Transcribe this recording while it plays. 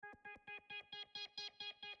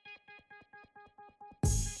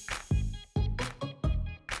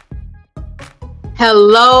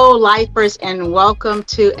Hello, lifers, and welcome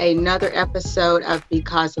to another episode of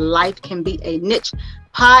Because Life Can Be a Niche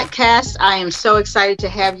podcast. I am so excited to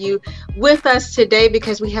have you with us today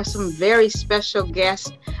because we have some very special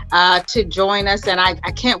guests to join us, and I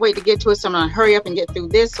can't wait to get to it. So I'm going to hurry up and get through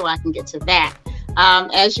this so I can get to that.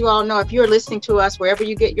 As you all know, if you're listening to us wherever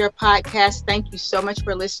you get your podcast, thank you so much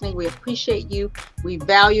for listening. We appreciate you, we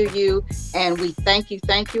value you, and we thank you.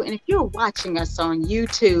 And if you're watching us on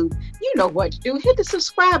YouTube, you know what to do. Hit the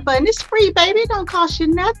subscribe button. It's free, baby. It don't cost you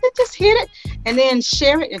nothing. Just hit it and then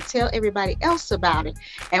share it and tell everybody else about it.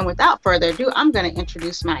 And without further ado, I'm going to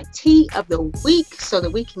introduce my tea of the week so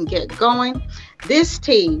that we can get going. This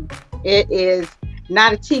tea, it is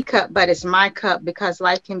not a teacup, but it's my cup because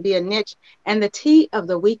life can be a niche. And the tea of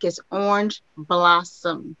the week is Orange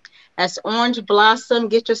Blossom. That's Orange Blossom.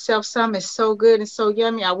 Get yourself some. It's so good and so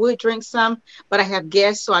yummy. I would drink some, but I have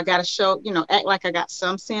guests, so I got to show, act like I got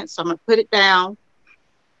some sense. So I'm going to put it down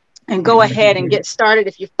and go ahead and get started.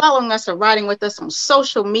 If you're following us or riding with us on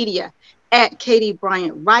social media, at Katie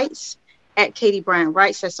Bryant Writes,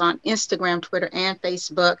 that's on Instagram, Twitter, and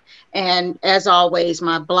Facebook. And as always,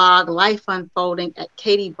 my blog, Life Unfolding, at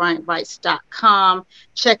katiebryantwrites.com.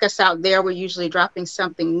 Check us out there. We're usually dropping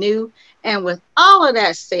something new. And with all of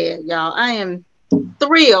that said, y'all, I am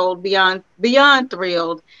thrilled, beyond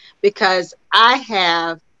thrilled, because I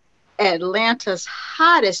have Atlanta's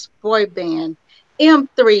hottest boy band,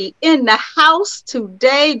 M3, in the house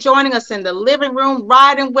today, joining us in the living room,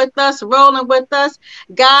 riding with us, rolling with us.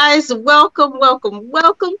 Guys, welcome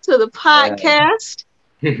to the podcast.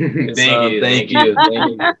 Thank you.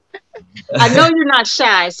 I know you're not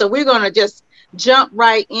shy, so we're going to just jump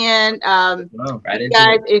right in. Right into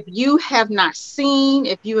Guys, it. if you have not seen,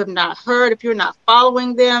 if you have not heard, if you're not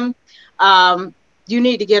following them, you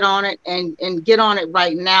need to get on it and get on it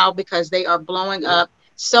right now because they are blowing up.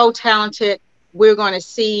 So talented. We're going to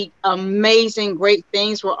see amazing, great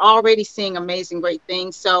things. We're already seeing amazing, great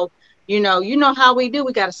things. So, you know how we do.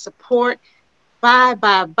 We got to support.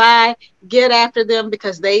 Buy. Get after them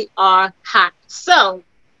because they are hot. So,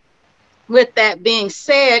 with that being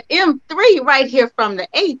said, M3 right here from the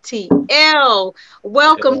ATL.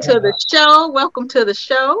 Welcome to the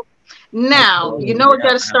show. Now, we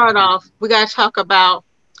got to start off. We got to talk about,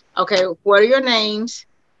 okay, what are your names?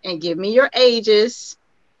 And give me your ages.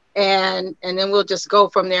 And then we'll just go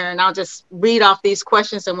from there, and I'll just read off these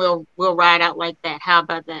questions, and we'll ride out like that. How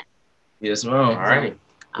about that? Yes, ma'am. All right.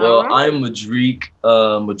 All Well, right. I'm Madrique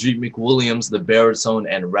McWilliams, the baritone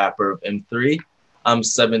and rapper of M3. I'm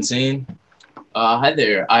 17. Hi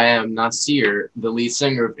there. I am Nasir, the lead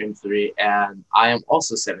singer of M3, and I am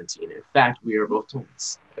also 17. In fact, we are both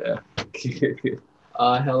twins. Yeah.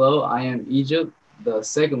 Hello, I am Egypt, the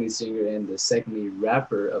second lead singer and the second lead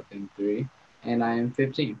rapper of M3, and I am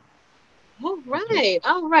 15. All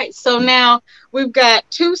right. So now we've got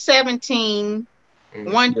 217,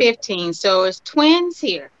 115. So it's twins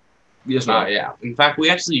here. Yes, ma'am. Yeah. In fact,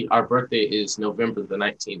 our birthday is November the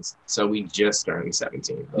 19th, so we just turned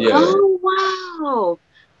 17. Yeah. Oh, wow.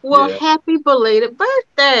 Well, Yeah. happy belated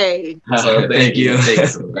birthday. So, thank you.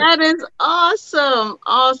 That is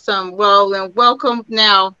awesome. Well, then welcome.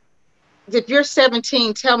 Now, if you're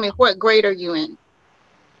 17, tell me, what grade are you in?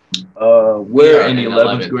 We're in the 11th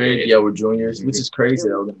 11th grade. grade. Yeah, we're juniors, which is crazy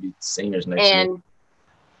that we're going to be seniors next year.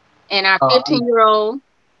 And our 15-year-old,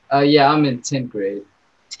 Yeah, I'm in 10th grade.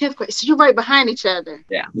 10th grade. So you're right behind each other.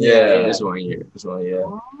 Yeah. This one year. Yeah.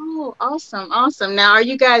 Oh, awesome. Now, are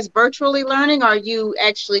you guys virtually learning? Or are you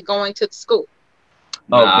actually going to the school?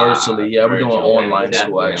 Oh, virtually. Yeah, we're doing virtual, online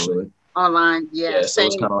school, definitely. actually. Online, yeah. So it's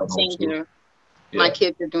Same, kind of like same homeschool. here. Yeah. My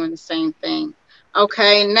kids are doing the same thing.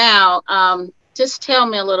 Okay, now, just tell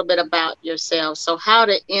me a little bit about yourselves. So how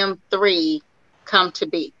did M3 come to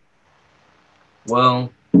be? Well,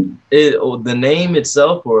 the name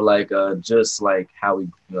itself, or just like how we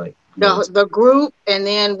like The group, and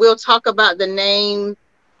then we'll talk about the name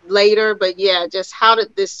later. But yeah, just how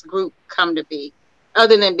did this group come to be,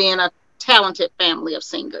 other than being a talented family of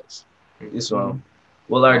singers? this one.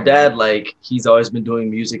 Well, our dad, he's always been doing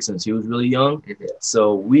music since he was really young.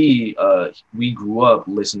 So we grew up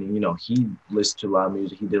listening. He listened to a lot of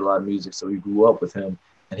music. He did a lot of music. So we grew up with him,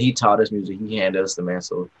 and he taught us music. He handed us the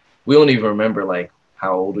mantle. We don't even remember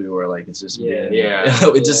how old we were. It's just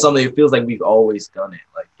it's just something. It feels like we've always done it.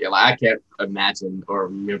 I can't imagine or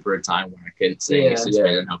remember a time where I couldn't sing. Yeah. It's just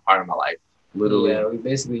been a part of my life. Literally. Yeah, we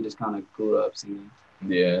basically just kind of grew up singing.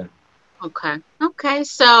 Yeah. Okay.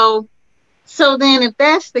 So then if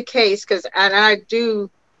that's the case, because I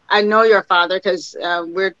I know your father because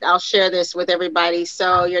I'll share this with everybody.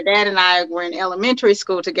 So your dad and I were in elementary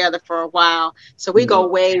school together for a while. So we go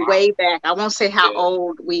way back. I won't say how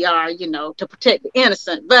old we are, to protect the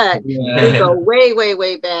innocent, but we go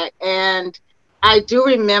way back. And I do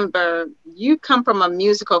remember you come from a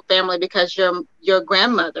musical family because your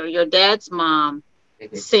grandmother, your dad's mom,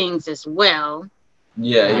 sings as well.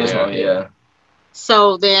 Yeah.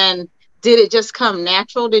 So then, did it just come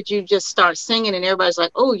natural? Did you just start singing and everybody's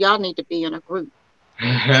like, oh, y'all need to be in a group?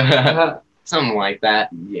 Something like that.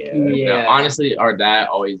 Yeah. No, honestly, our dad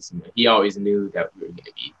always knew that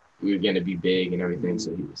we were gonna be big and everything.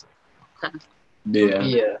 So he was Okay.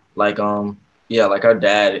 Yeah. Like like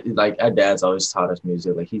our dad's always taught us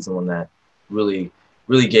music. Like he's the one that really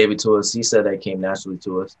gave it to us. He said that came naturally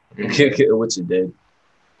to us, which it did.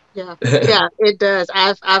 Yeah, it does.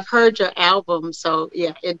 I've heard your album, so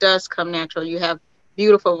yeah, it does come natural. You have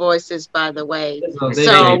beautiful voices, by the way.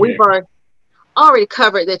 So we've already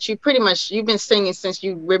covered that you've been singing since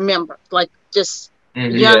you remember, like just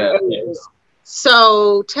young ages.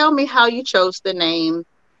 So tell me how you chose the name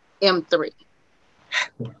M3.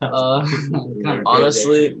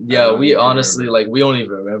 Honestly, we honestly we don't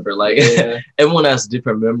even remember. Like everyone has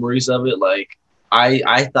different memories of it. Like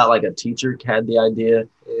I thought like a teacher had the idea,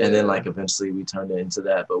 and then like eventually we turned it into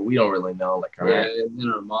that, but we don't really know. Like and then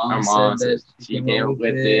our mom said that she came up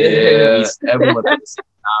with it. Everyone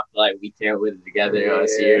like we came up with it together.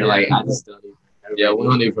 Us here, like I just don't even remember. We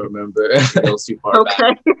don't even remember. It goes too far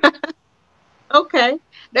back. Okay,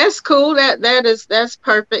 that's cool. That's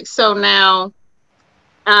perfect. So now,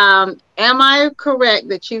 am I correct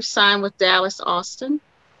that you signed with Dallas Austin?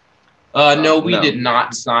 No, we did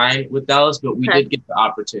not sign with Dallas, but we did get the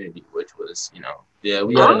opportunity, which was, we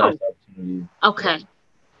got a nice opportunity. Okay.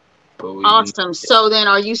 Awesome. So then,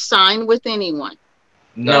 are you signed with anyone?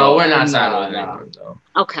 No, we're not signed with anyone. No.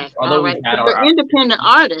 Okay. Although all right. we had our independent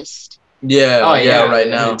artist. Right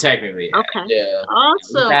now. Technically. Okay. Yeah.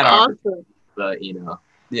 Awesome. But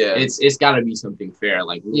it's got to be something fair.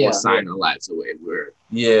 Like we will sign our lives away.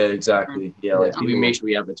 Exactly. Yeah, like we make sure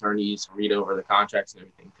we have attorneys read over the contracts and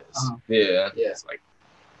everything because it's like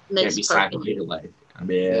can't be signed away to life.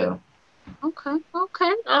 Yeah. Okay.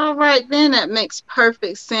 All right, then that makes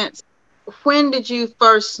perfect sense. When did you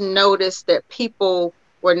first notice that people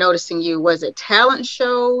were noticing you? Was it talent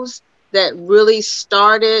shows that really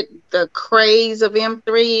started the craze of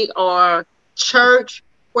M3 or church?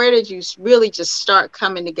 Where did you really just start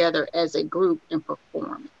coming together as a group and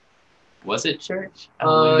perform? Was it church?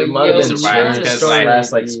 It might have been church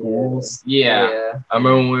because like schools. Yeah. I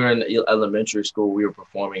remember when we were in elementary school, we were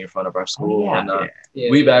performing in front of our school.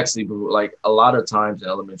 We've actually, like a lot of times in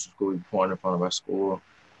elementary school, we performed in front of our school.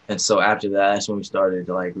 And so after that, that's when we started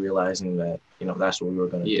like realizing that, that's what we were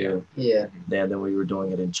going to do. Yeah. Then we were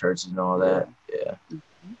doing it in churches and all that. Yeah.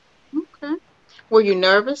 Okay. Were you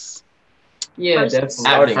nervous? Yeah, definitely.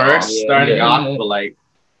 Starting off, but like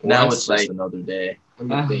now it's just another day.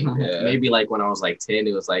 Maybe like when I was like 10,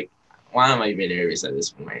 it was like, why am I even nervous at this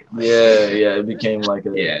point? Like, it became like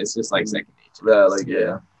it's just like second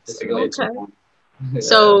nature. Second nature.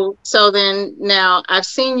 So then now I've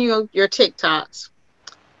seen your TikToks.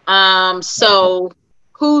 So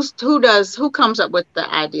who comes up with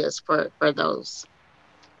the ideas for those?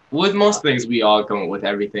 With most things, we all come up with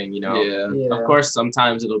everything, Of course,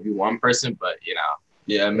 sometimes it'll be one person, but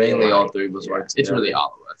mainly all three of us work. It's really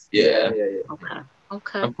all of us.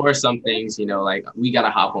 Okay. Of course, some things, like we gotta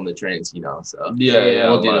hop on the trends, so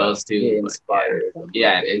we'll do those too. Get inspired.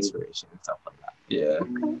 And inspiration and stuff like that. Yeah.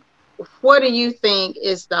 Okay. What do you think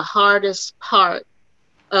is the hardest part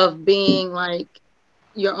of being like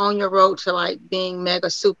you're on your road to like being mega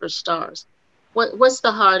superstars? What's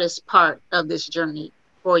the hardest part of this journey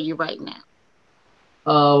for you right now?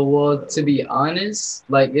 Well, to be honest,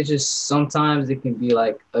 like it's just sometimes it can be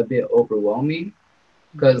like a bit overwhelming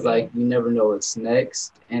because like you never know what's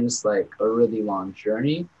next and it's like a really long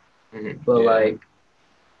journey. But like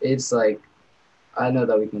it's like I know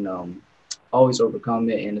that we can always overcome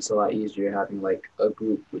it and it's a lot easier having like a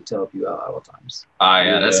group to help you out at all times.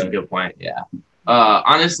 That's a good point.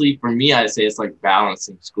 Honestly, for me, I'd say it's like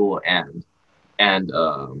balancing school and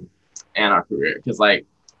our career because like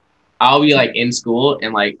I'll be like in school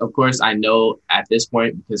and like of course I know at this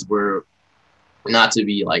point because we're not to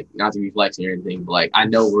be flexing or anything, but like I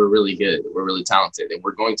know we're really good, we're really talented, and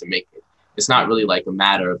we're going to make it. It's not really like a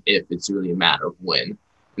matter of if, it's really a matter of when.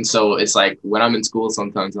 And so it's like when I'm in school,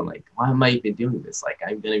 sometimes I'm like, why am I even doing this? Like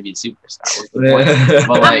I'm gonna be a superstar. What's the point?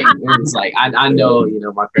 But like it's like I know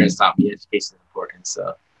my parents taught me education is important,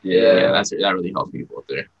 so Yeah. that really helps people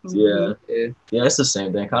there. Yeah. Yeah. Yeah, it's the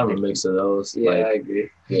same thing. Kind of a mix of those. Yeah, Like, I agree.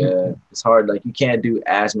 yeah, it's hard. Like, you can't do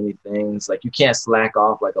as many things. Like, you can't slack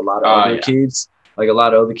off like a lot of other Yeah. kids. Like, a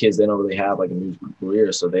lot of other kids, they don't really have like a musical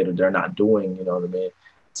career, so they're not doing. You know what I mean?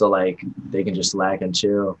 So like, they can just slack and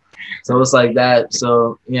chill. So it's like that.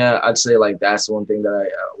 So yeah, I'd say like that's one thing that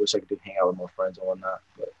I wish I could do, hang out with more friends and whatnot.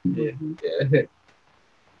 But Yeah.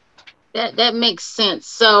 yeah, That makes sense.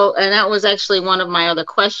 So, and that was actually one of my other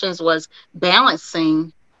questions was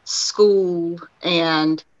balancing school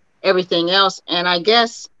and everything else. And I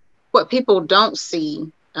guess what people don't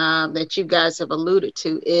see that you guys have alluded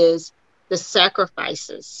to is the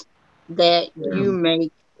sacrifices that you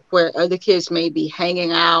make where other kids may be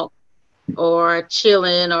hanging out or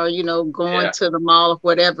chilling or, going Yeah. to the mall or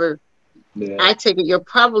whatever. yeah, I take it you're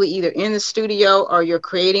probably either in the studio or you're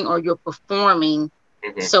creating or you're performing.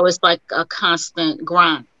 Mhm. So it's like a constant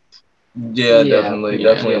grind. yeah, Yeah, definitely,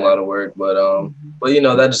 yeah. definitely a lot of work. But you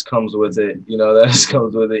know, that just comes with it. You know, that just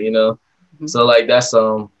comes with it. You know, so like that's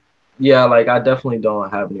yeah, like I definitely don't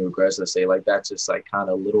have any regrets to say like that's just like kind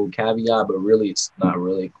of little caveat, but really it's not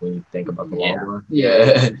really when you think about the long Yeah. run.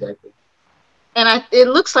 Yeah, exactly. And it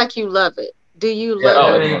looks like you love it. Do you Yeah,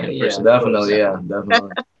 love Oh, it? yeah. of definitely, course. yeah,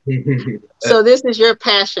 definitely. So this is your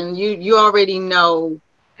passion. You already know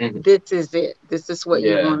Mhm. this is it. This is what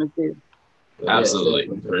you Yeah. want to do. Absolutely,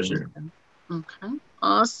 definitely. for sure. Okay.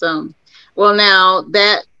 Awesome. Well, now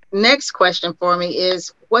that next question for me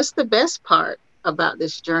is what's the best part about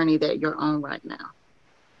this journey that you're on right now?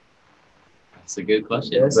 That's a good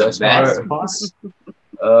question. Best The best part.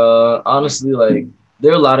 part? Honestly, like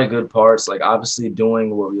there are a lot of good parts. Like obviously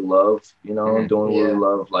doing what we love, you know, Mhm. doing what we Yeah.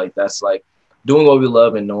 love. Like that's like doing what we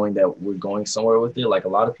love and knowing that we're going somewhere with it. Like a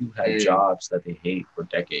lot of people have Mm. jobs that they hate for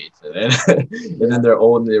decades, and then and then they're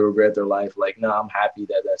old and they regret their life. Like, no, I'm happy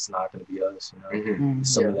that that's not going to be us. You know, Mhm. it's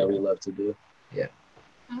something that we love to do.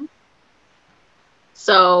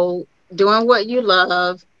 So doing what you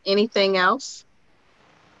love, anything else?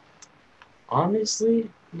 Honestly,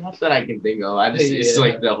 not that I can think of. It's Yeah.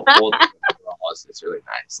 like the whole thing overall is it's really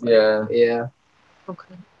nice. Like, Yeah. Yeah.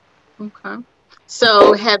 Okay. Okay.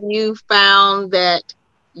 So have you found that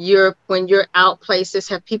when you're out places,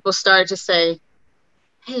 have people started to say,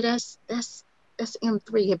 hey, that's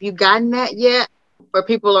M3. Have you gotten that yet? Where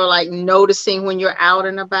people are like noticing when you're out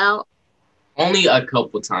and about? only a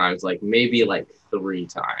couple times, like maybe like 3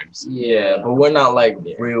 times. Yeah, but we're not like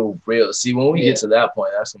Yeah. real. See, when we Yeah. get to that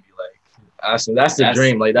point, that's gonna be like, that's the That's-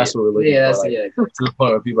 dream. Like that's what we're looking Yeah, for. Like, yeah. to the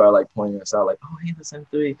point where people are like pointing us out, like, oh, hey, that's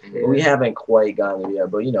M3. But we Yeah. haven't quite gotten there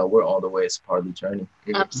yet. But you know, we're on the way. It's part of the journey.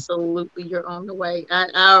 Mhm. Absolutely, you're on the way.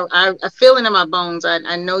 I feel it in my bones.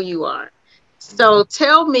 I know you are. So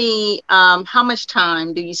tell me, how much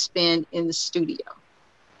time do you spend in the studio?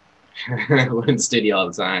 We're in the studio all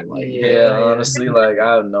the time. Like, Yeah, Yeah. honestly, like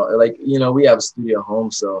I don't know. Like, you know, we have a studio home,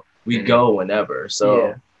 so we Mhm. go whenever. So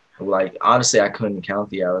Yeah. like honestly, I couldn't count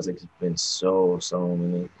the hours. Like, it's been so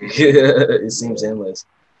many. It seems endless.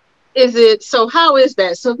 So how is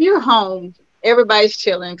that? So if you're home, everybody's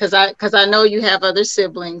chilling because I know you have other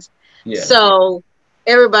siblings. Yeah. So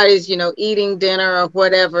everybody's, eating dinner or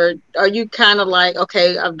whatever. Are you kind of like,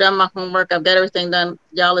 okay, I've done my homework, I've got everything done.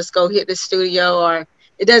 Y'all, let's go hit the studio, or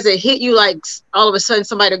it doesn't hit you like all of a sudden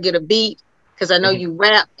somebody will get a beat because I know Mhm. you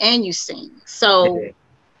rap and you sing. So Mhm.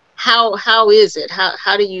 how is it?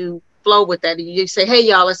 How do you flow with that? Do you say, hey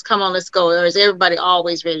y'all, let's go, or is everybody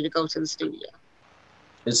always ready to go to the studio?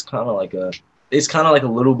 It's kind of like a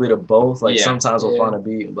little bit of both. Like Yeah. sometimes we'll Yeah. find a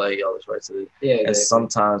beat and be like, yo, let's write to it. Yeah. And Exactly.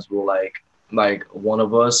 sometimes we'll like one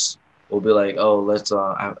of us will be like, oh, let's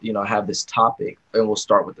have this topic, and we'll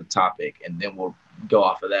start with the topic, and then we'll go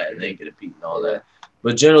off of that, and then get a beat and all Yeah. that.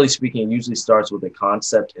 But generally speaking, it usually starts with a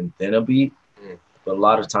concept and then a beat. Mm. But a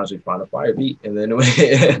lot of times we find a fire beat, and then like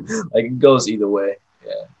it goes either way.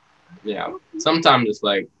 Yeah. Yeah. Sometimes it's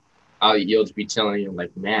like, you'll just be chilling and you're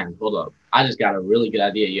like, man, hold up. I just got a really good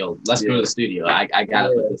idea. Yo, let's go to the studio. I gotta Yeah.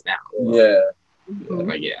 put this down. Yeah. Mhm.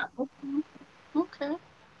 Like, yeah. Okay.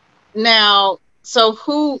 Now, so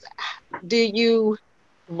who do you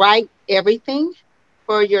write everything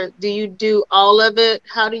for do you do all of it?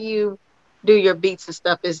 How do you do your beats and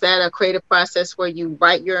stuff? Is that a creative process where you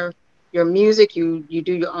write your music, you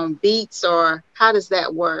do your own beats, or how does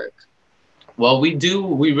that work? Well, we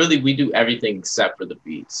do everything except for the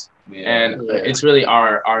beats. Yeah. And Yeah. it's really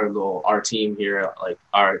our team here, like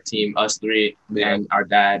our team, us three, Yeah. and our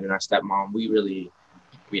dad and our stepmom.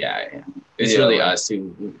 It's Yeah, really like- us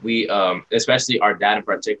who we especially our dad in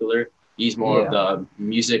particular. He's more of the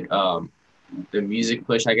music the music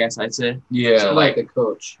push, I guess I'd say. Yeah. So, like a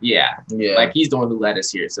coach. Yeah, Yeah. like he's the one who led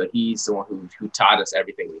us here, so he's the one who taught us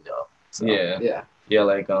everything we know. So, Yeah.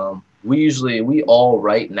 Like we all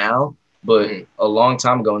write now, but a long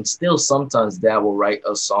time ago, and still sometimes Dad will write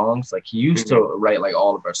us songs. Like he used to write like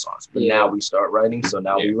all of our songs, but now we start writing, so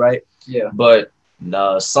now we write. Yeah. But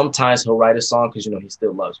sometimes he'll write a song because he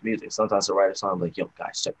still loves music. Sometimes he'll write a song like, "Yo,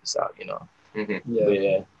 guys, check this out," Yeah. But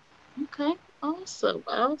yeah. Okay. Awesome.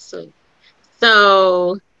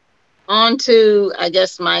 So on to, I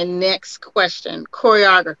guess, my next question: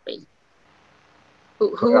 choreography.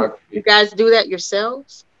 Who you guys do that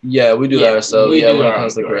yourselves? Yeah, we do that ourselves. we Yeah, do when it our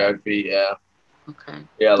comes to own choreography, yeah. Okay.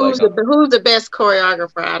 Yeah, who's the best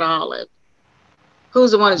choreographer out of all of it?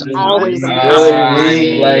 Who's the one who's always me.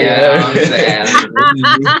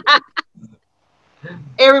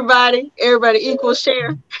 Everybody equal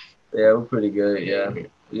share. Yeah, we're pretty good.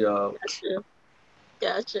 Yeah.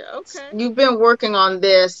 Gotcha. Okay. You've been working on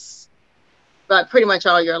this but pretty much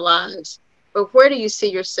all your lives. But where do you see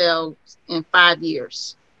yourselves in 5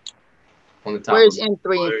 years? On the top. Where's in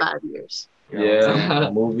 3 and 5 years? Yeah,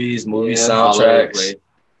 movies, soundtracks.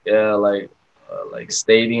 Yeah, like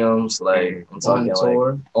stadiums, like I'm talking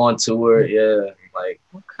on tour. Yeah, like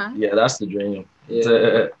yeah, that's the dream.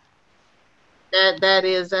 Yeah.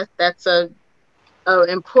 That's a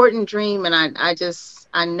important dream, and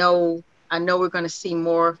I know we're going to see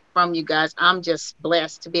more from you guys. I'm just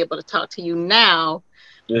blessed to be able to talk to you now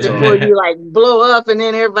before you like blow up, and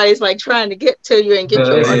then everybody's like trying to get to you and get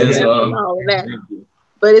your autograph and all of that.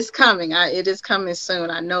 But it's coming. It is coming soon.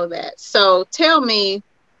 I know that. So tell me,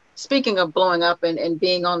 speaking of blowing up and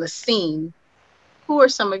being on the scene, who are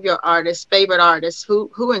some of your favorite artists?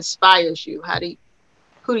 Who inspires you?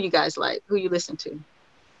 Who do you guys like? Who you listen to?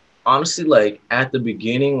 Honestly, like at the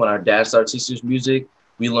beginning when our dad started teaching us music,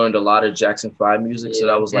 we learned a lot of Jackson 5 music. So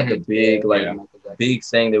that was like a big big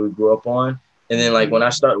thing that we grew up on. And then like when I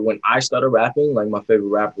started rapping, like my favorite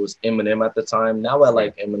rapper was Eminem at the time. Now I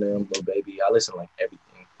like Eminem, Lil Baby. I listen to like everything.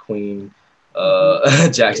 Queen,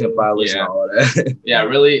 Jackson 5, listen to all that. Yeah,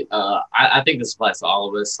 really. I think this applies to all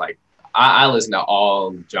of us. Like I listen to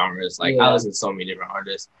all genres. Like I listen to so many different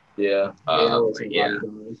artists. Yeah.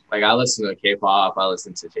 Like I listen to K-pop. I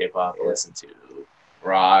listen to J-pop. I listen to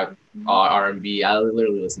rock, R&B. I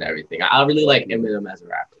literally listen to everything. I really like Eminem as a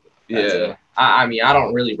rapper. Yeah. I mean, I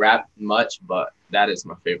don't really rap much, but that is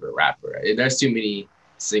my favorite rapper. There's too many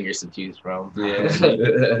singers to choose from. Yeah.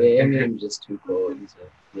 Eminem's just too cool. He's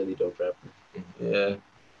a really dope rapper. Yeah.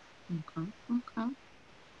 Okay.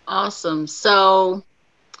 Awesome. So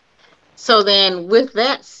then with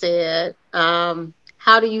that said,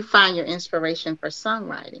 how do you find your inspiration for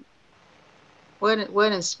songwriting?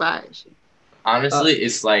 What inspires you? Honestly,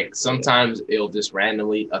 it's like sometimes it'll just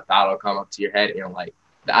randomly, a thought will come up to your head and you're like,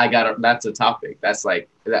 that's a topic. That's like,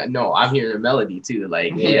 no, I'm hearing a melody too.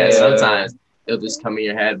 Like, sometimes it'll just come in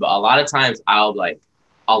your head. But a lot of times I'll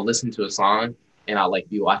listen to a song and I'll like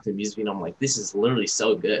be watching music and I'm like, this is literally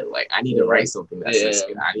so good. Like, I need to write something that's this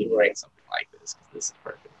good. I need to write something like this because this is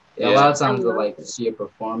perfect. Yeah, a lot of times I'll like see a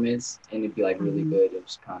performance and it'd be like really good. It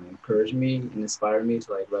just kind of encourage me and inspire me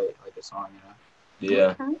to like write like a song,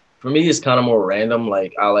 Yeah. Okay. For me, it's kind of more random.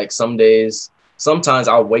 Like I like sometimes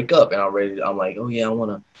I'll wake up and I'm like, oh yeah, I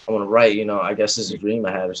wanna write. I guess it's a dream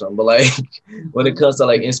I had or something. But like when it comes to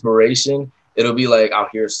like inspiration, it'll be like I'll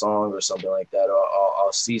hear a song or something like that, or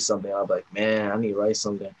I'll see something. I'll be like, man, I need to write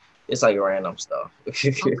something. It's like random stuff.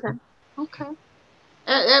 Okay.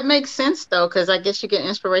 That makes sense though, because I guess you get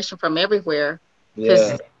inspiration from everywhere.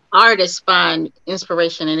 Because artists find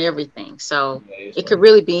inspiration in everything, so it could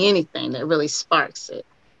really be anything that really sparks it.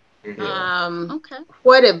 Okay.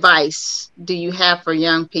 What advice do you have for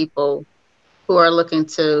young people who are looking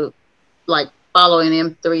to like follow in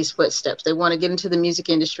M3's footsteps? They want to get into the music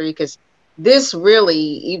industry because this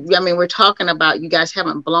really, I mean, we're talking about you guys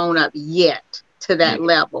haven't blown up yet to that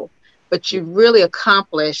level, but you've really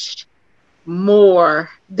accomplished more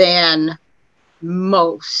than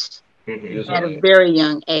most at a very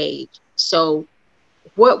young age. So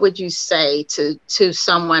what would you say to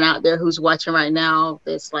someone out there who's watching right now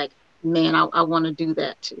that's like, man, I want to do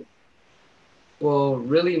that too? Well,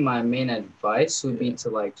 really my main advice would be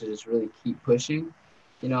to just really keep pushing.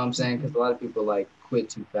 You know what I'm saying? Because a lot of people like quit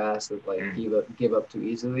too fast or like give up too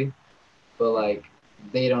easily. But like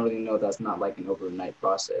they don't really know that's not like an overnight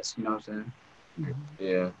process. You know what I'm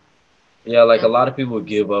saying? Yeah, like a lot of people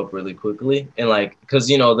give up really quickly, and like because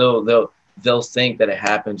they'll think that it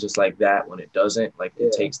happens just like that when it doesn't. Like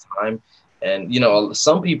it takes time, and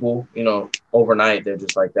some people overnight they're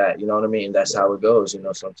just like that. You know what I mean? That's how it goes.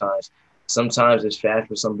 Sometimes it's fast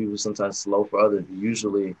for some people, sometimes slow for others.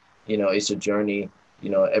 Usually it's a journey.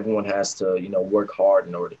 Everyone has to, work hard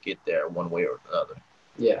in order to get there one way or another.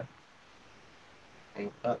 Yeah.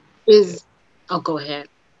 Is oh, go ahead.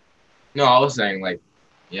 No, I was saying like,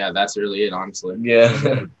 yeah, that's really it. Honestly,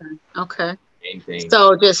 Yeah. Okay. main thing.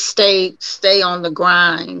 So just stay on the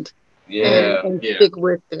grind and, Yeah. and Yeah. stick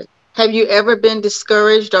with it. Have you ever been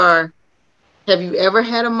discouraged, or have you ever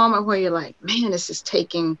had a moment where you're like, man, this is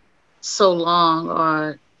taking so long,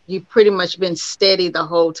 or you've pretty much been steady the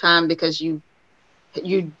whole time because you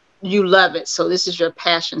you love it. So this is your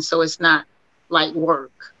passion. So it's not like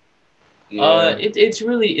work. Yeah. It's a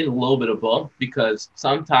little bit of both because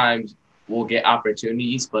sometimes we'll get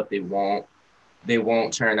opportunities, but they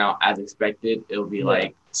won't turn out as expected. It'll be Yeah.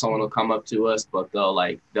 like someone will come up to us, but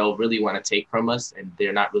they'll really want to take from us, and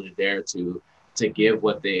they're not really there to give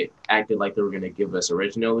what they acted like they were gonna give us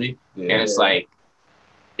originally. And Yeah. it's like,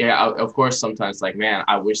 yeah, of course, sometimes like, man,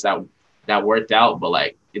 I wish that worked out, but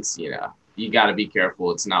like, it's you got to be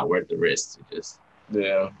careful. It's not worth the risk to just.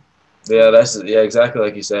 Yeah. Yeah, exactly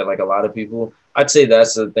like you said. Like a lot of people, I'd say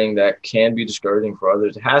that's the thing that can be discouraging for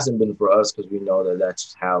others. It hasn't been for us because we know that that's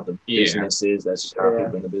just how the Yeah. business is. That's just how Yeah.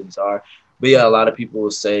 people in the business are. But yeah, a lot of people will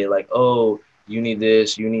say like, "Oh, you need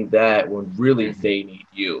this, you need that," when really Mhm. they need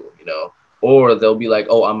you. Or they'll be like,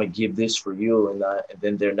 "Oh, I'm gonna give this for you," and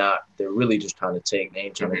then they're not. They're really just trying to take. They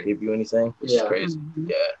ain't trying to Mhm. give you anything, which is Yeah. crazy. Mhm.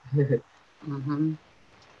 Yeah. Mhm.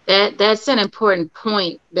 That's an important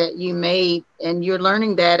point that you made, and you're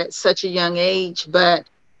learning that at such a young age. But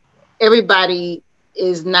everybody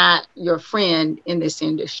is not your friend in this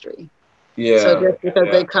industry. So Yeah. just because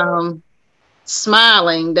Yeah. they come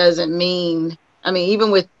smiling doesn't mean. I mean, even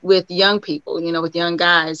with young people, with young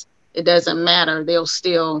guys, it doesn't matter. They'll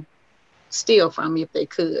still steal from you if they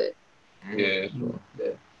could. Yeah.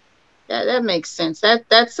 Yeah. That makes sense.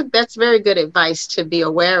 That's very good advice to be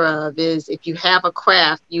aware of. Is if you have a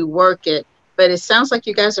craft, you work it. But it sounds like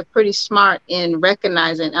you guys are pretty smart in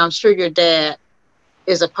recognizing. I'm sure your dad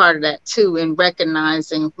is a part of that too, in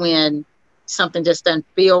recognizing when something just doesn't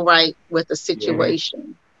feel right with a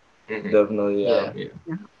situation. Mhm. Definitely. Yeah. Yeah.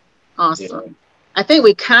 Yeah. Awesome. I think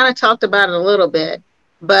we kind of talked about it a little bit,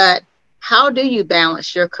 but how do you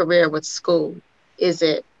balance your career with school? Is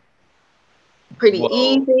it pretty Well,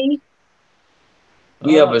 easy?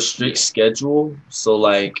 we have a Yeah. strict schedule. So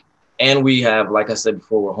like, and we have, like I said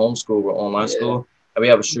before, we're homeschool, we're online Yeah. school, and we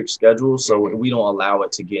have a strict schedule. So Mhm. we don't allow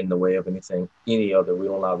it to get in the way of anything, any other. We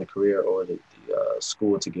don't allow the career or the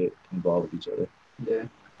school to get involved with each other.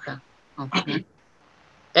 Yeah. Okay.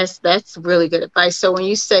 That's really good advice. So when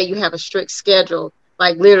you say you have a strict schedule,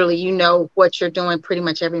 like literally you know what you're doing pretty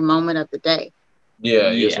much every moment of the day.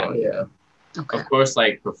 Yeah, yes, Yeah. ma'am. Yeah. Okay. Of course,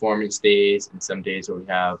 like performance days, and some days where we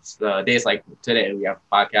have days like today we have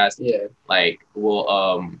a podcast. Yeah. Like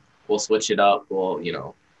we'll switch it up. We'll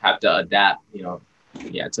have to adapt.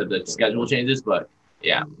 To the schedule changes. But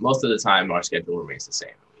yeah, most of the time our schedule remains the same.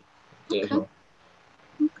 Yes, Okay. ma'am.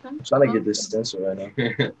 Okay. I'm trying to get this sensor right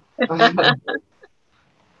now.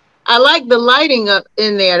 I like the lighting up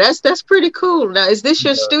in there. That's pretty cool. Now, is this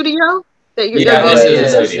your Yeah, studio that you're Yeah, going this to?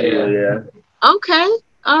 is Yeah. a studio. yeah. Okay.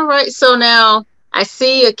 All right. So now I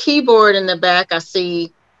see a keyboard in the back. I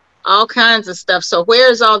see all kinds of stuff. So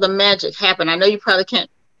where's all the magic happen? I know you probably can't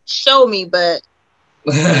show me, but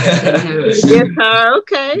the guitar.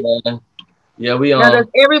 Okay. Yeah, yeah, we Now, does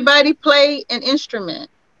everybody play an instrument?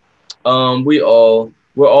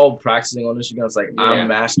 we're all practicing on this. It's like Yeah. I'm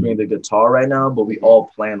mastering the guitar right now, but we all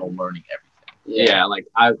plan on learning Yeah, like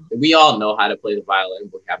we all know how to play the violin,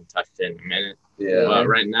 but we haven't touched it in a minute. everything. But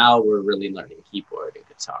right now we're really learning keyboard and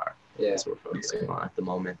guitar. Yeah. That's what we're focusing on at the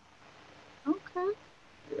moment. Okay.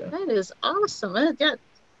 Yeah. That is awesome.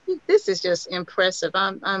 This is just impressive.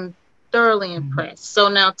 I'm thoroughly impressed. So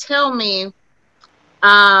now tell me,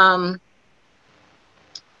 um,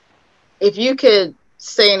 if you could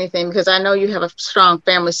say anything, because I know you have a strong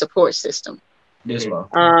family support system. Yes,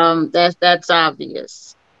 ma'am. That's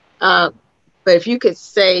obvious. Uh, but if you could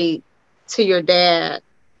say to your dad,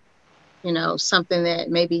 something that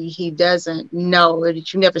maybe he doesn't know or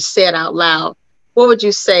that you never said out loud, what would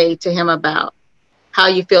you say to him about how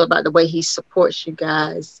you feel about the way he supports you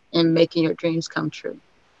guys in making your dreams come true?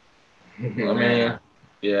 I mean,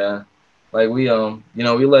 yeah, like we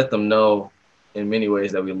let them know in many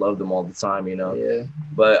ways that we love them all the time. Yeah.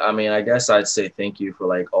 But I mean, I guess I'd say thank you for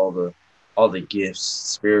like all the gifts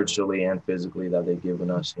spiritually and physically that they've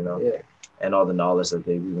given us. Yeah. And all the knowledge that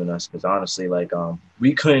they've given us. Because honestly, like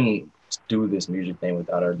we couldn't do this music thing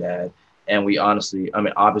without our dad, and we honestly, I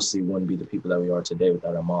mean, obviously wouldn't be the people that we are today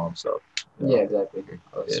without our mom. So Yeah. Exactly.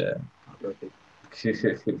 yeah. Perfect.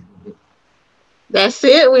 That's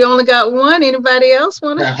it. We only got one. Anybody else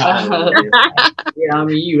want to? Yeah, I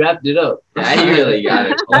mean, you wrapped it up. Yeah, you really got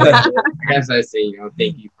it. I guess I say,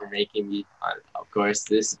 thank you for making me. Of course,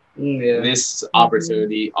 this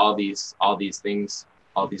opportunity, all these things,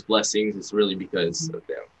 all these blessings, is really because of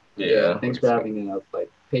them. Yeah. Thanks for having enough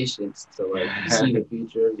patience to see the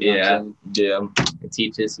future. Yeah. And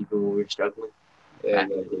teach us even when we're struggling. Yeah.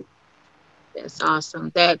 That's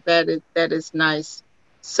awesome. That is nice.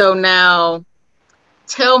 So now,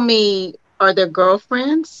 tell me, are there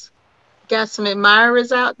girlfriends? Got some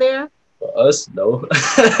admirers out there? For us, no.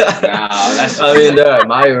 That's I mean, they're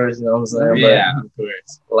admirers, you know what I'm saying? Yeah, of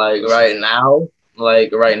course. Like right now,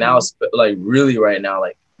 really right now,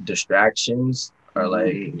 like distractions are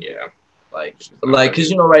like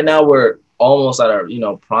because right now we're almost at our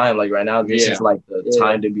prime. Like right now, this is like the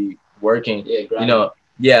time to be working.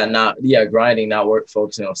 Grinding, not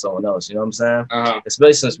focusing on someone else. You know what I'm saying?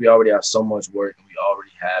 Especially since we already have so much work and we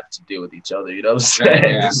already have to deal with each other. You know what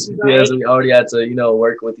I'm saying? So we already had to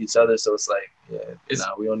work with each other. So it's like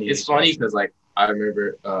we don't need. It's funny because I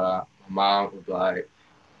remember my mom would be like,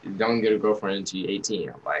 "Don't get a girlfriend until you're 18."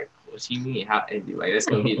 I'm like, "What do you mean? How?" And like, that's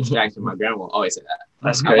gonna be a distraction. My grandma always said that.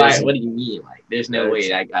 That's crazy. Like, what do you mean? Like, there's no way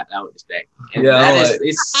that would distract. And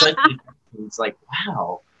it's such. It's like,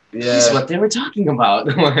 wow. Yeah. That's what they were talking about.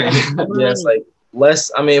 It's like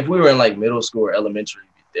less. I mean, if we were in like middle school or elementary,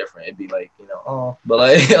 it'd be different. It'd be like, but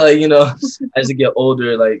as you get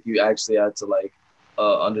older, like you actually have to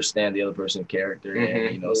understand the other person's character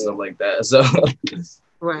and stuff like that. So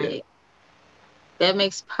right. Yeah. That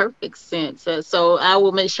makes perfect sense. So I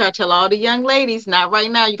will make sure I tell all the young ladies, not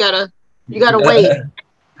right now. You gotta wait.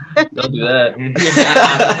 Don't do that.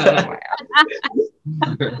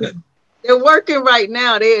 They're working right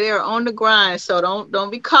now. They're on the grind. So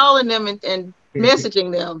don't be calling them and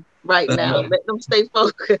messaging them right now. Let them stay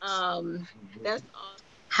focused. That's awesome.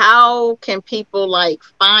 How can people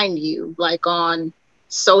find you on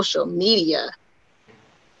social media?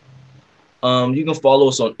 You can follow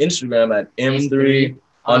us on Instagram at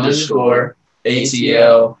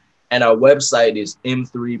m3_ATL, and our website is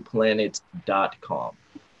m3planet.com.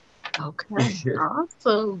 Okay,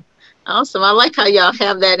 awesome. I like how y'all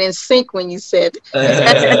have that in sync when you said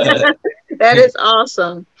that. That is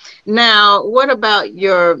awesome. Now, what about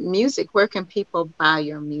your music? Where can people buy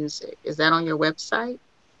your music? Is that on your website?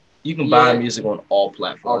 You can buy music on all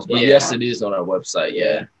platforms, but yes, it is on our website.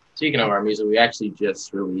 Yeah. Speaking of our music, we actually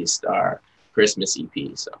just released our Christmas EP.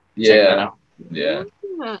 So check that out. Yeah.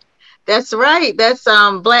 That's right. That's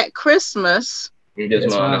Black Christmas. Yes,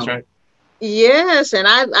 Mom. That's right. Yes, and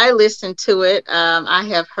I listened to it. I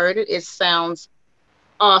have heard it. It sounds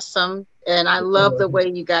awesome, and I love the way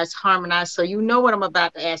you guys harmonize. So you know what I'm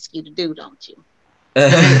about to ask you to do, don't you?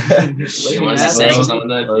 Just give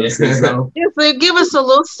us a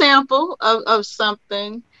little sample of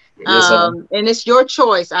something, and it's your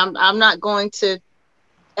choice. I'm not going to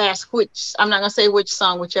ask which. I'm not going to say which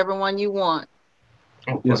song, whichever one you want.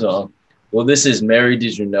 Yes, well, this is "Mary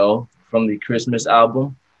Did You Know" from the Christmas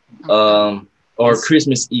album. Or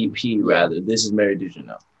Christmas EP rather. This is "Mary Did You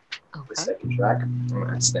Know." Okay. The second track. All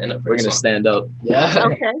right, stand up. We're gonna stand up. Yeah.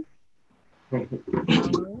 Okay.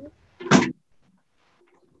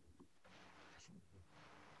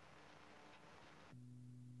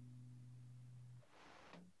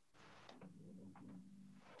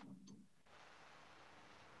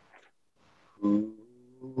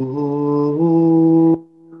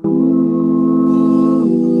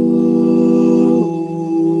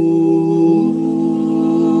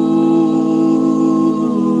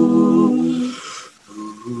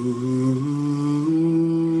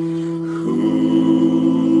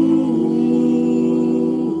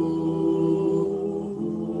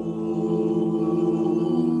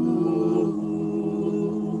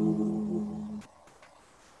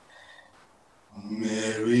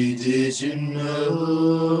 Mary, did you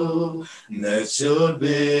know that your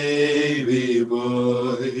baby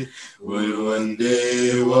boy would one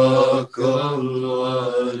day walk on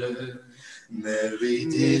water? Mary,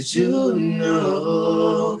 did you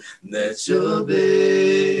know that your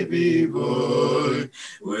baby boy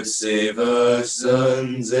would save our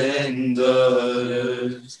sons and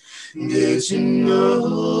daughters? Did you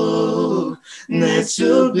know that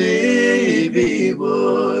your baby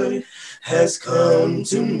boy has come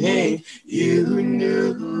to make you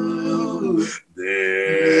new?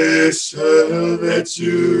 This child that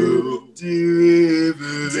you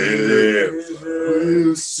deliver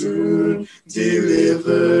will soon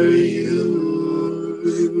deliver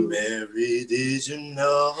you. Mary, did you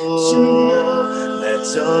know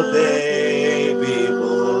that your baby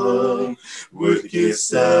boy would give give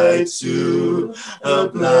sight to a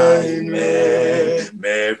blind man.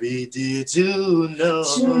 Mary, did you know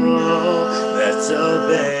that a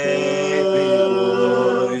baby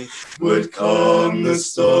boy would calm the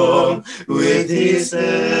storm with his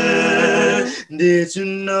hand? Did you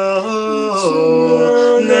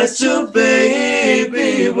know that your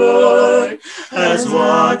baby boy has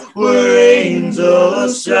walked where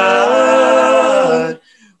angels shine?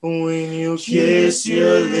 When you kiss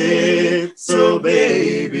your little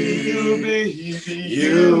baby,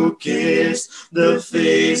 you kiss the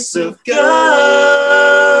face of God.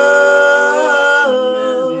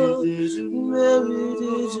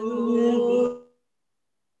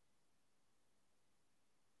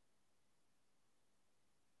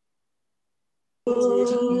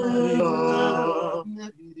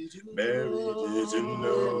 Mary, did you Mary, did you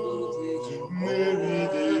know? Mary,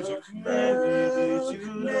 did you? Mary, did you?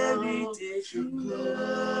 Mary, did you know?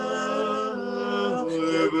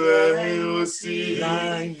 The blind will see,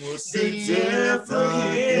 the deaf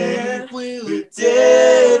will hear, the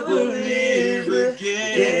dead will live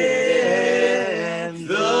again,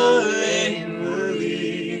 the lame will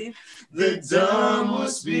leap, the dumb will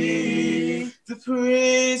speak, the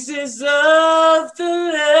praises of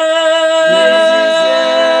the Lamb.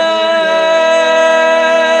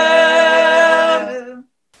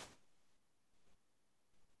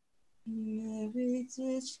 Mary,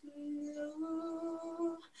 did you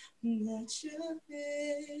know that your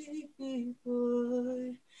baby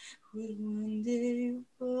boy would one day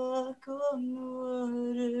walk on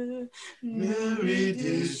water? Mary,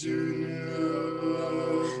 did you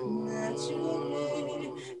know that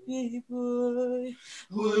your baby boy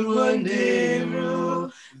would one day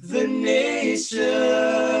rule the nation?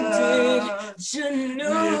 Did you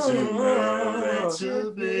know that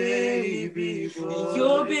your baby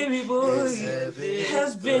boy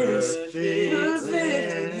has been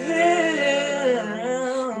perfect lamb?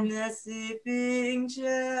 That sleeping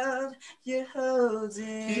child you're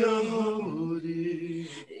holding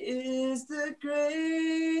is the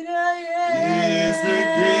great I am. Is the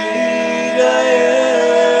great I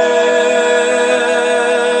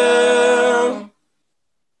am.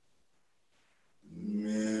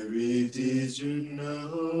 Mary, did you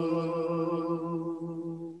know?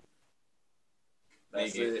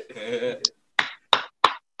 That's it.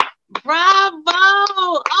 Bravo!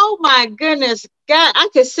 Oh my goodness, God! I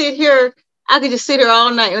could sit here. I could just sit here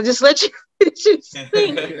all night and just let you, let you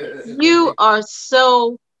sing. You are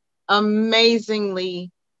so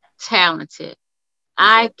amazingly talented.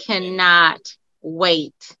 I cannot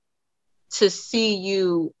wait to see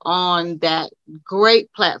you on that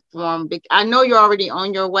great platform. I know you're already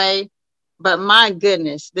on your way, but my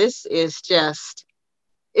goodness, this is just,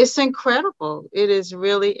 it's incredible. It is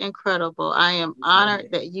really incredible. I am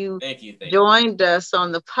honored that you Thank you. joined us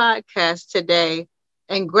on the podcast today,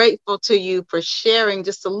 and grateful to you for sharing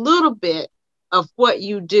just a little bit of what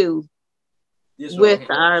you do with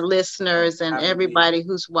our listeners and everybody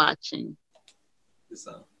who's watching.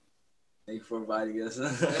 Thank you for inviting us.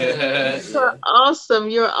 You're awesome.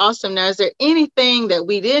 You're awesome. Now, is there anything that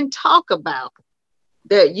we didn't talk about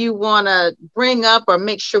that you want to bring up or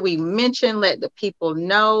make sure we mention, let the people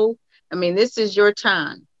know? I mean, this is your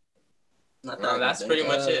time. No, that's pretty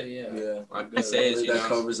much it. Yeah. Like I say, That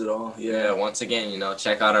covers it all. Yeah. Once again,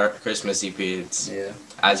 check out our Christmas EP. It's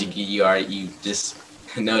as you just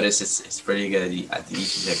notice, it's pretty good. I think you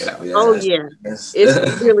should check it out. Oh yeah, it's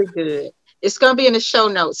really good. It's going to be in the show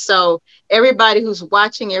notes. So everybody who's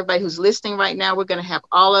watching, everybody who's listening right now, we're going to have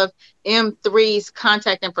all of M3's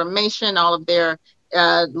contact information, all of their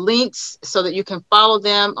links, so that you can follow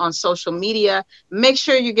them on social media. Make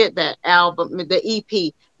sure you get that album, the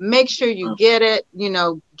EP. Make sure you get it,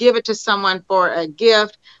 give it to someone for a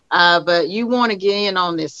gift. But you want to get in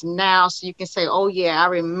on this now so you can say, oh yeah, I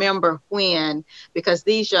remember when, because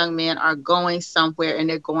these young men are going somewhere and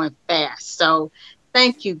they're going fast. So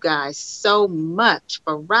thank you guys so much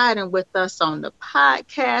for riding with us on the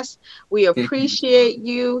podcast. We appreciate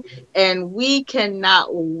you, and we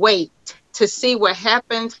cannot wait to see what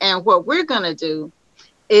happens. And what we're going to do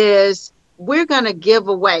is we're going to give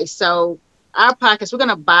away. So our podcast, we're going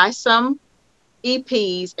to buy some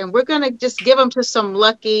EPs and we're going to just give them to some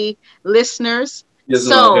lucky listeners. Yes,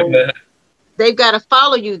 so they've got to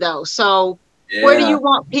follow you though. So where do you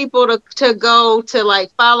want people to go to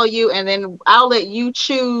follow you? And then I'll let you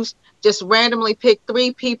choose, just randomly pick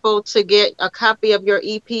 3 people to get a copy of your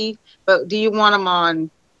EP. But do you want them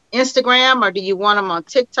on Instagram or do you want them on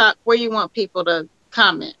TikTok? Where you want people to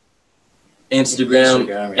comment?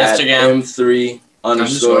 Instagram.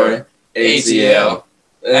 M3_AZL.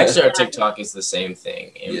 Actually, our TikTok is the same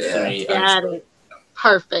thing. Got it.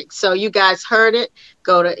 Perfect. So you guys heard it.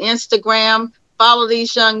 Go to Instagram, follow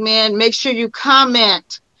these young men. Make sure you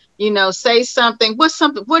comment. Say something. What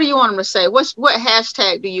do you want them to say? What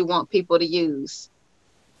hashtag do you want people to use?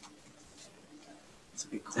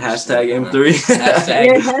 Hashtag M3.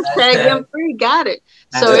 Hashtag M3. Got it.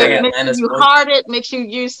 So make sure you heart it. Make sure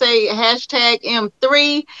you say hashtag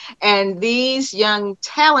M3. And these young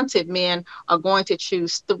talented men are going to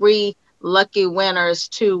choose 3 lucky winners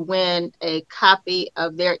to win a copy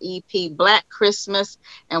of their EP, Black Christmas.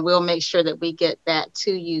 And we'll make sure that we get that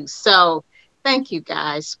to you. So thank you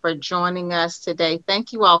guys for joining us today.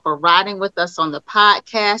 Thank you all for riding with us on the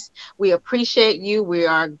podcast. We appreciate you. We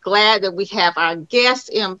are glad that we have our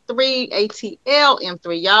guest M3, ATL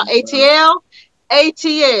M3. Y'all,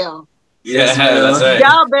 ATL. Yeah, that's right.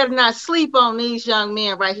 Y'all better not sleep on these young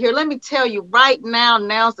men right here. Let me tell you right now,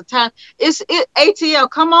 now's the time. ATL,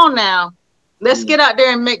 come on now. Let's get out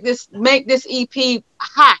there and make this EP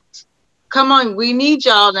hot. Come on, we need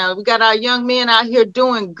y'all now. We got our young men out here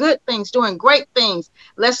doing good things, doing great things.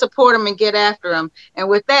 Let's support them and get after them. And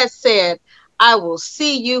with that said, I will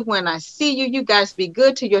see you when I see you. You guys be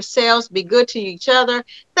good to yourselves, be good to each other.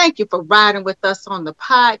 Thank you for riding with us on the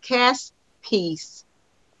podcast. Peace.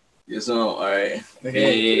 Yes, all right.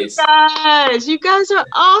 Peace. You guys are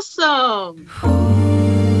awesome.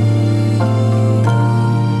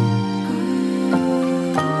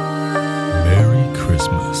 Merry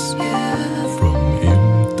Christmas from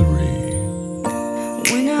M3.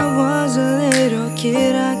 When I was a little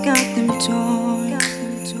kid, I got them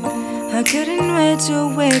toys. I couldn't wait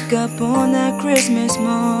to wake up on that Christmas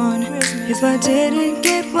morn. If I didn't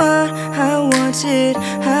get what I wanted,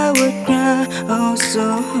 I would cry oh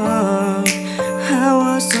so hard. I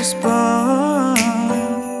was so spoiled.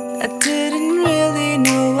 I didn't really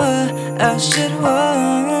know what I should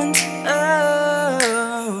want.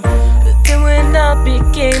 Oh. But then when I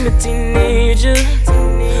became a teenager, I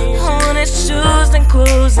wanted shoes and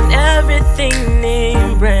clothes and everything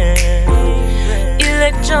name brand.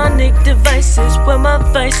 Electronic devices were my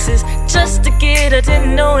vices. Just a kid, I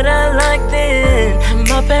didn't know what I liked then. And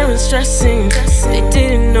my parents stressing, they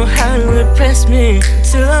didn't know how to impress me.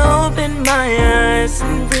 Till I opened my eyes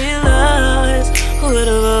and realized what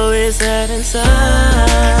I've always had inside.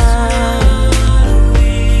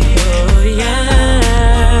 Oh yeah,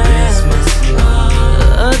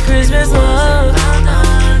 a Christmas love,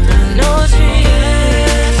 no tree.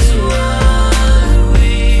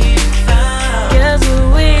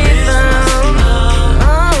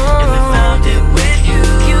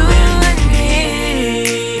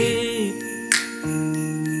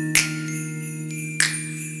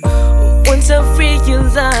 I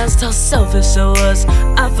realized how selfish I was.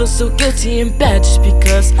 I feel so guilty and bad just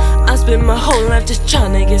because I spent my whole life just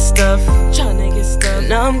trying to get stuff.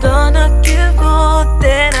 Now I'm gonna give more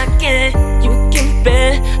than I can. You can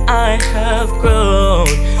bet I have grown.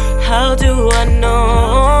 How do I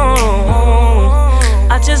know?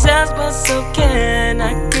 I just ask myself, can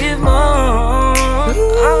I give more?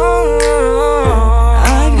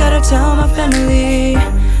 I've gotta tell my family,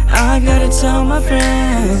 I've gotta tell my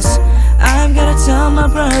friends, I've gotta tell my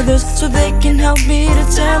brothers so they can help me to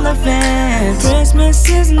tell our fans. Christmas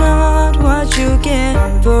is not what you get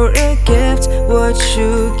for a gift. What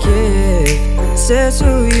you give says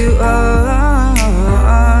who you are.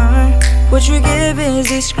 What you give is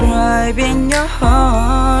describing your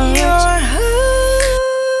heart.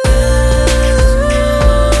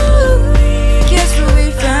 Guess what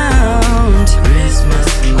we found? Christmas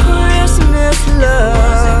love.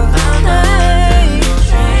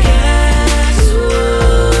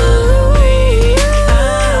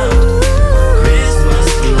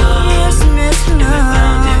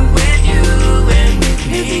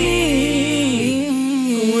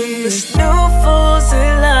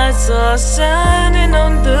 Shining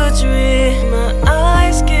on the tree, my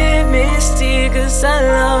eyes get misty 'cause I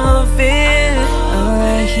love it.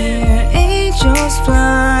 I hear angels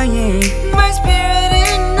flying, my spirit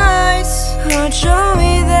ignites. How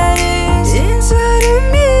joy that is inside of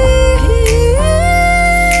me.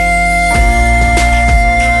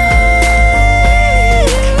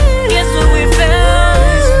 Guess what we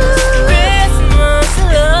found? Christmas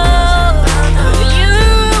love. You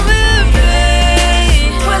will be.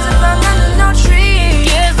 Where's the fun under no tree?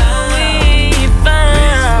 Guess what we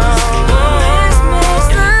found? Christmas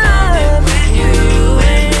love. You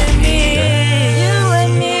and me. You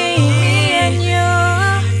and me. Me and you.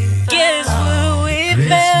 Guess what we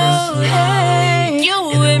found? Hey, you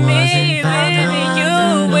and me, baby. You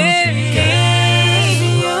and me.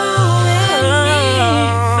 You and me.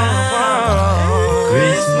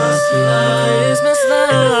 Christmas love. Christmas love.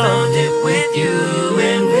 And I found it with you.